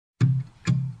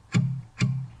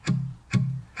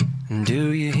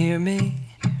Do you hear me?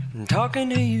 I'm talking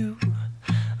to you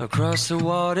across the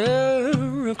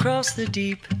water, across the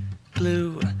deep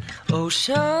blue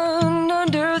ocean,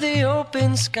 under the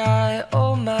open sky.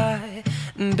 Oh my,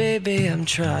 baby, I'm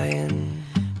trying.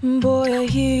 Boy, I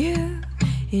hear you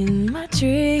in my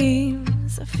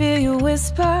dreams. I feel you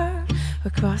whisper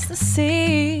across the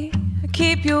sea. I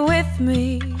keep you with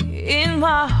me in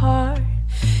my heart.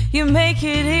 You make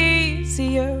it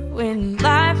easier when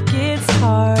life gets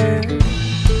hard.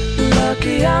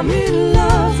 Lucky I'm in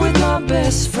love with my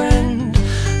best friend.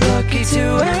 Lucky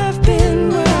to have been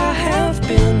where I have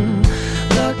been.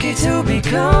 Lucky to be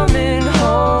coming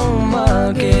home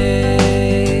again.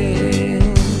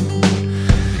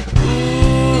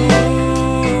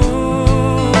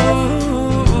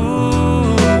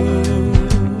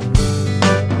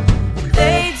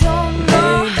 They don't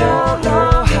know how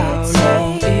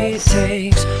long it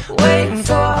takes waiting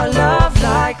for a love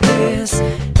like this.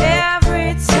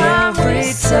 Every time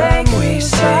we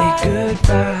say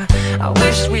goodbye, I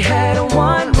wish we had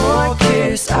one more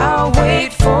kiss. I'll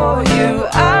wait for you,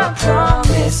 I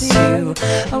promise you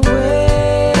I will.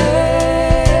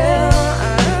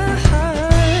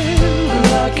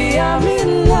 Lucky I'm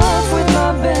in love with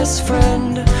my best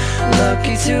friend.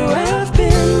 Lucky to have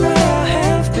been where I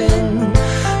have been.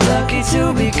 Lucky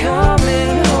to be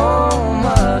coming home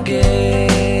again.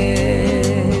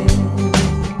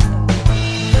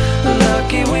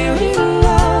 Lucky we're in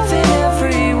love in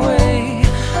every way.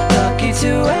 Lucky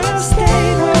to have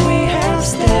stayed where we have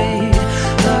stayed.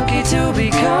 Lucky to be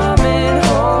coming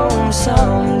home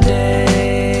someday.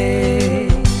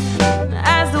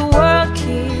 as the world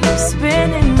keeps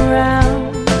spinning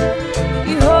round.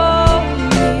 You hold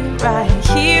me right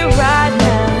here, right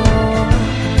now.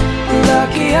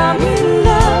 Lucky I'm in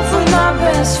love with my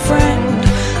best friend.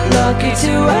 Lucky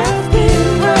to have been